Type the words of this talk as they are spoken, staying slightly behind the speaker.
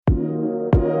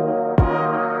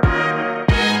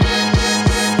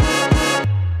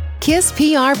KISS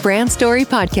PR Brand Story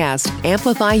Podcast.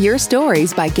 Amplify your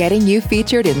stories by getting you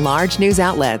featured in large news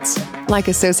outlets like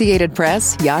Associated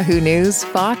Press, Yahoo News,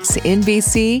 Fox,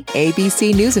 NBC,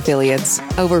 ABC News affiliates,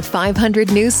 over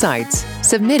 500 news sites,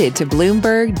 submitted to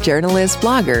Bloomberg, journalists,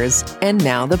 bloggers, and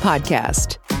now the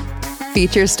podcast.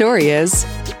 Feature story is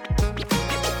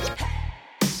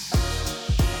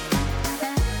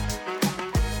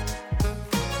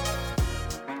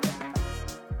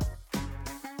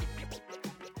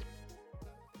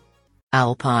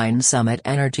Alpine Summit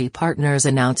Energy Partners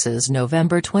announces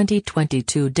November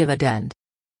 2022 dividend.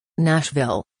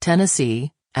 Nashville,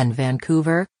 Tennessee, and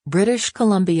Vancouver, British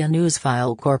Columbia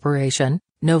Newsfile Corporation,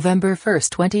 November 1,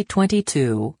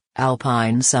 2022,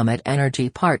 Alpine Summit Energy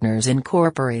Partners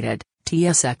Incorporated,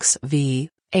 TSXV,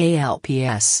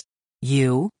 ALPS.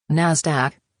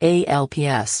 NASDAQ,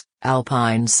 ALPS,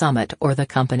 Alpine Summit or the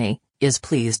company, is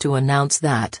pleased to announce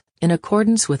that, in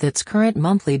accordance with its current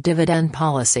monthly dividend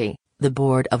policy, the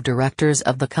board of directors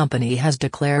of the company has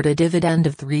declared a dividend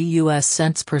of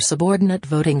 $0.03 per subordinate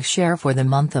voting share for the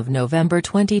month of November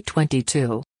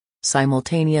 2022.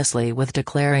 Simultaneously with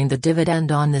declaring the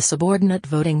dividend on the subordinate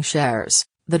voting shares,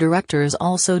 the directors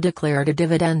also declared a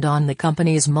dividend on the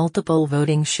company's multiple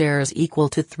voting shares equal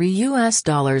to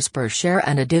 $3 per share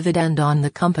and a dividend on the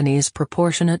company's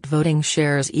proportionate voting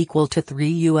shares equal to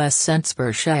 $0.03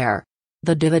 per share.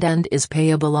 The dividend is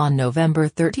payable on November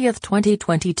 30,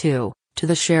 2022, to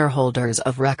the shareholders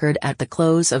of record at the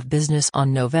close of business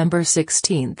on November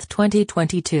 16,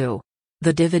 2022.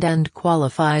 The dividend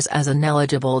qualifies as an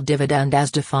eligible dividend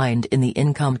as defined in the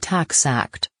Income Tax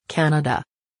Act, Canada.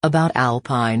 About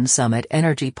Alpine Summit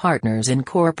Energy Partners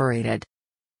Incorporated.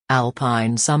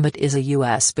 Alpine Summit is a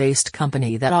U.S.-based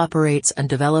company that operates and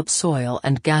develops oil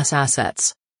and gas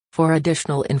assets. For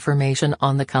additional information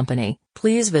on the company,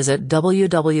 please visit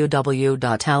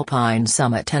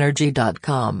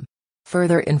www.alpinesummitenergy.com. For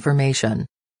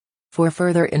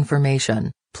further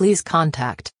information, please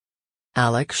contact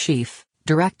Alex Sheaf,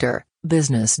 Director,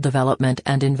 Business Development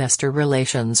and Investor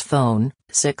Relations. Phone,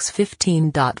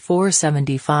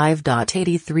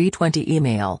 615-475-8320.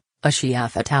 Email,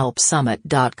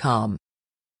 ashiaf@alpsummit.com.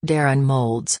 Darren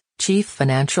Moulds, Chief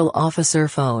Financial Officer.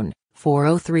 Phone,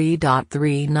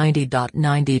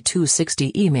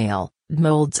 403.390.9260. Email,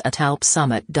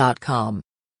 moulds@alpsummit.com.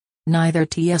 Neither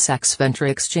TSX Venture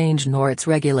Exchange nor its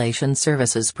regulation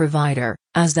services provider,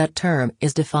 as that term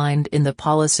is defined in the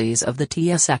policies of the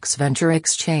TSX Venture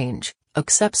Exchange,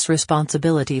 accepts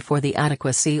responsibility for the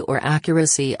adequacy or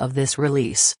accuracy of this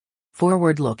release.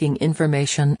 Forward-looking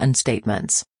information and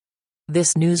statements.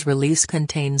 This news release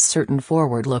contains certain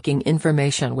forward-looking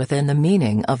information within the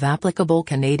meaning of applicable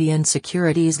Canadian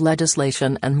securities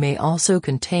legislation and may also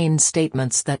contain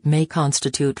statements that may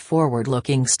constitute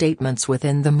forward-looking statements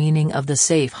within the meaning of the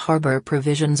Safe Harbor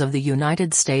provisions of the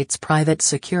United States Private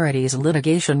Securities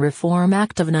Litigation Reform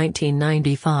Act of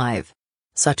 1995.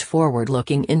 Such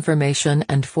forward-looking information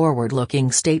and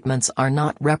forward-looking statements are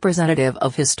not representative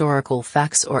of historical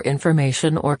facts or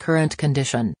information or current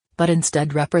condition, but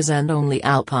instead represent only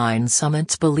Alpine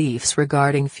Summit's beliefs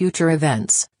regarding future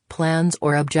events, plans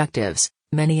or objectives,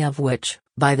 many of which,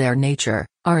 by their nature,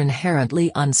 are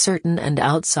inherently uncertain and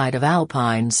outside of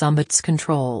Alpine Summit's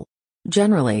control.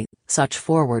 Generally, such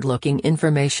forward-looking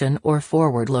information or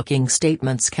forward-looking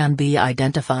statements can be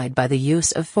identified by the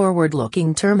use of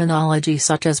forward-looking terminology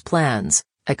such as plans,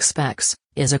 expects,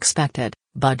 is expected,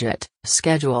 budget,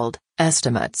 scheduled,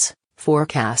 estimates,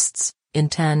 forecasts,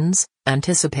 intends,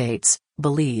 anticipates,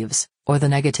 believes, or the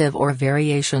negative or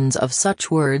variations of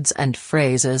such words and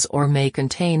phrases, or may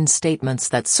contain statements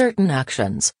that certain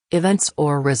actions, events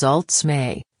or results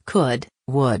may, could,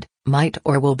 would, might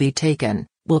or will be taken,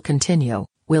 will continue,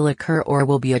 will occur or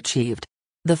will be achieved.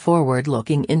 The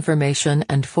forward-looking information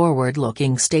and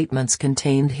forward-looking statements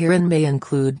contained herein may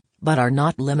include, but are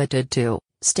not limited to,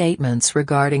 statements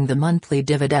regarding the monthly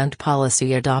dividend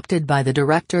policy adopted by the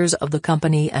directors of the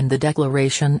company and the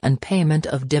declaration and payment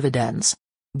of dividends.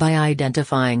 By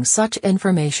identifying such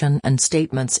information and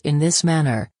statements in this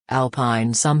manner,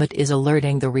 Alpine Summit is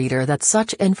alerting the reader that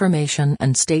such information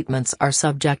and statements are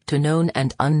subject to known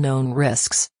and unknown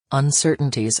risks,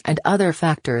 uncertainties and other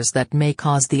factors that may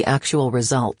cause the actual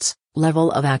results,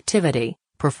 level of activity,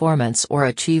 performance or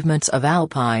achievements of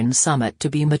Alpine Summit to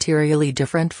be materially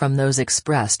different from those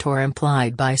expressed or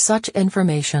implied by such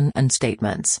information and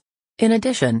statements. In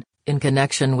addition, in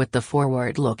connection with the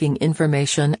forward-looking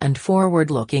information and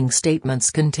forward-looking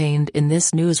statements contained in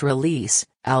this news release,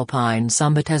 Alpine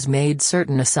Summit has made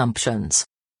certain assumptions.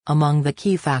 Among the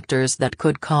key factors that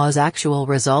could cause actual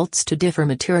results to differ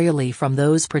materially from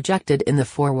those projected in the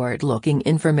forward-looking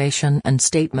information and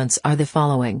statements are the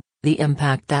following: the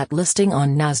impact that listing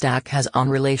on Nasdaq has on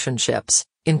relationships,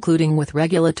 including with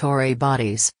regulatory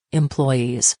bodies,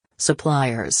 employees,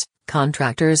 suppliers,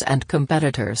 contractors and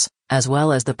competitors, as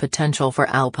well as the potential for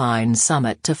Alpine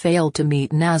Summit to fail to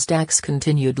meet Nasdaq's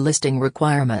continued listing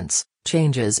requirements,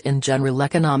 changes in general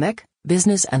economic,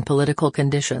 business and political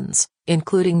conditions,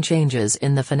 including changes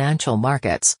in the financial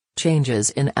markets, changes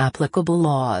in applicable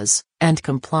laws, and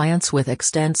compliance with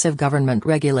extensive government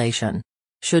regulation.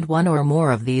 Should one or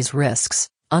more of these risks,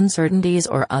 uncertainties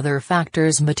or other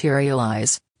factors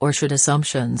materialize, or should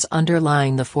assumptions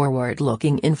underlying the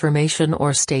forward-looking information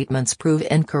or statements prove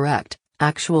incorrect,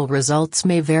 actual results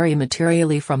may vary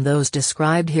materially from those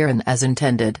described herein as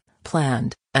intended,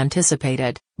 planned,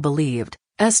 anticipated, believed,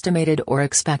 estimated or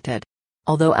expected.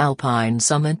 Although Alpine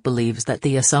Summit believes that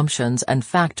the assumptions and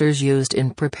factors used in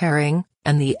preparing,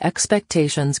 and the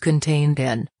expectations contained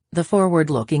in, the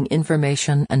forward-looking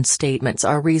information and statements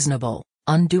are reasonable,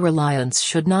 undue reliance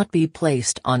should not be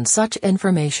placed on such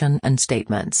information and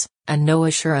statements, and no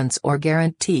assurance or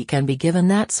guarantee can be given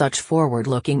that such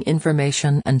forward-looking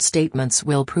information and statements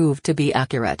will prove to be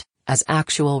accurate, as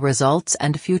actual results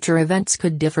and future events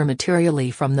could differ materially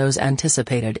from those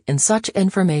anticipated in such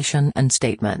information and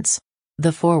statements.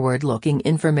 The forward-looking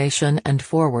information and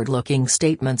forward-looking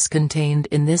statements contained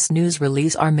in this news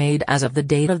release are made as of the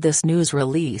date of this news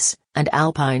release, and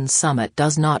Alpine Summit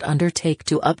does not undertake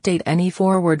to update any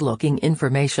forward-looking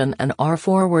information and or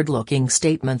forward-looking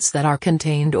statements that are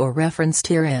contained or referenced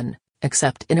herein,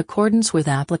 except in accordance with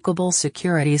applicable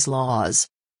securities laws.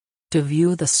 To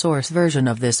view the source version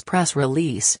of this press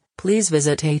release, please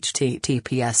visit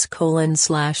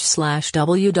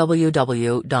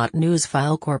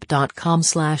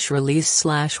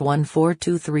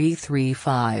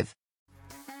https://www.newsfilecorp.com/release/142335.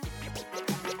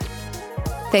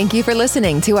 Thank you for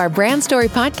listening to our Brand Story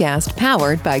podcast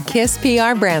powered by KISS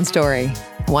PR Brand Story.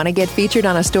 Want to get featured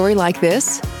on a story like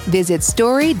this? Visit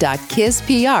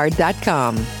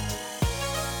story.kisspr.com.